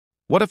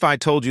What if I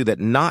told you that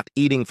not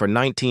eating for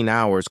 19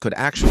 hours could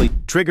actually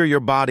trigger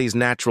your body's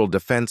natural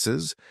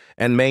defenses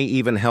and may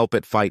even help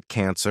it fight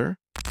cancer?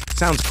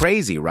 Sounds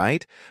crazy,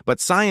 right?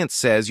 But science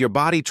says your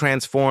body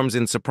transforms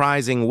in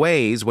surprising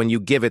ways when you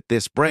give it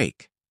this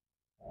break.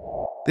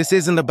 This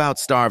isn't about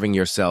starving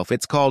yourself,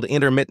 it's called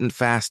intermittent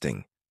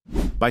fasting.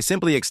 By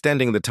simply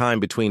extending the time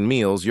between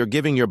meals, you're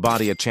giving your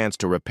body a chance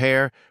to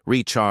repair,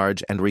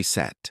 recharge, and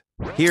reset.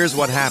 Here's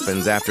what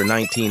happens after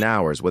 19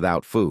 hours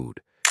without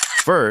food.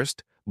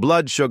 First,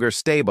 blood sugar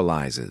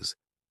stabilizes,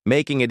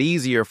 making it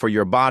easier for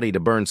your body to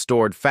burn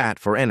stored fat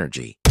for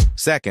energy.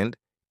 Second,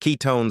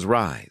 ketones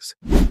rise.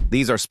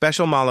 These are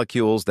special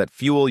molecules that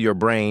fuel your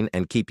brain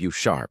and keep you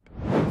sharp.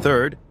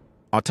 Third,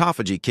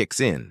 autophagy kicks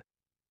in.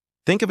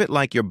 Think of it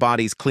like your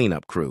body's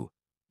cleanup crew.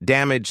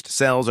 Damaged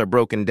cells are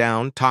broken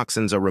down,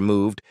 toxins are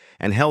removed,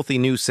 and healthy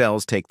new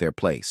cells take their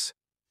place.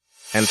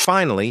 And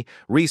finally,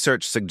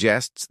 research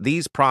suggests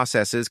these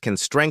processes can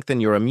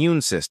strengthen your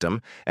immune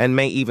system and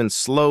may even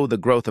slow the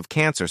growth of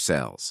cancer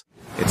cells.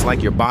 It's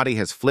like your body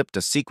has flipped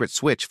a secret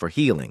switch for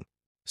healing.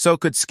 So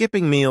could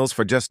skipping meals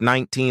for just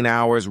 19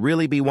 hours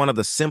really be one of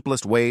the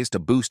simplest ways to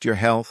boost your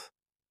health?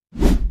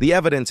 The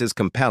evidence is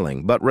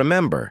compelling, but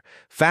remember,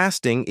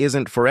 fasting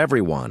isn't for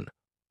everyone.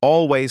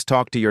 Always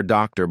talk to your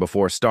doctor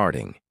before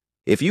starting.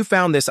 If you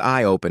found this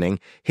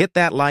eye-opening, hit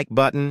that like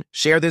button,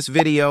 share this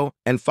video,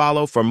 and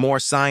follow for more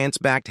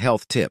science-backed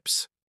health tips.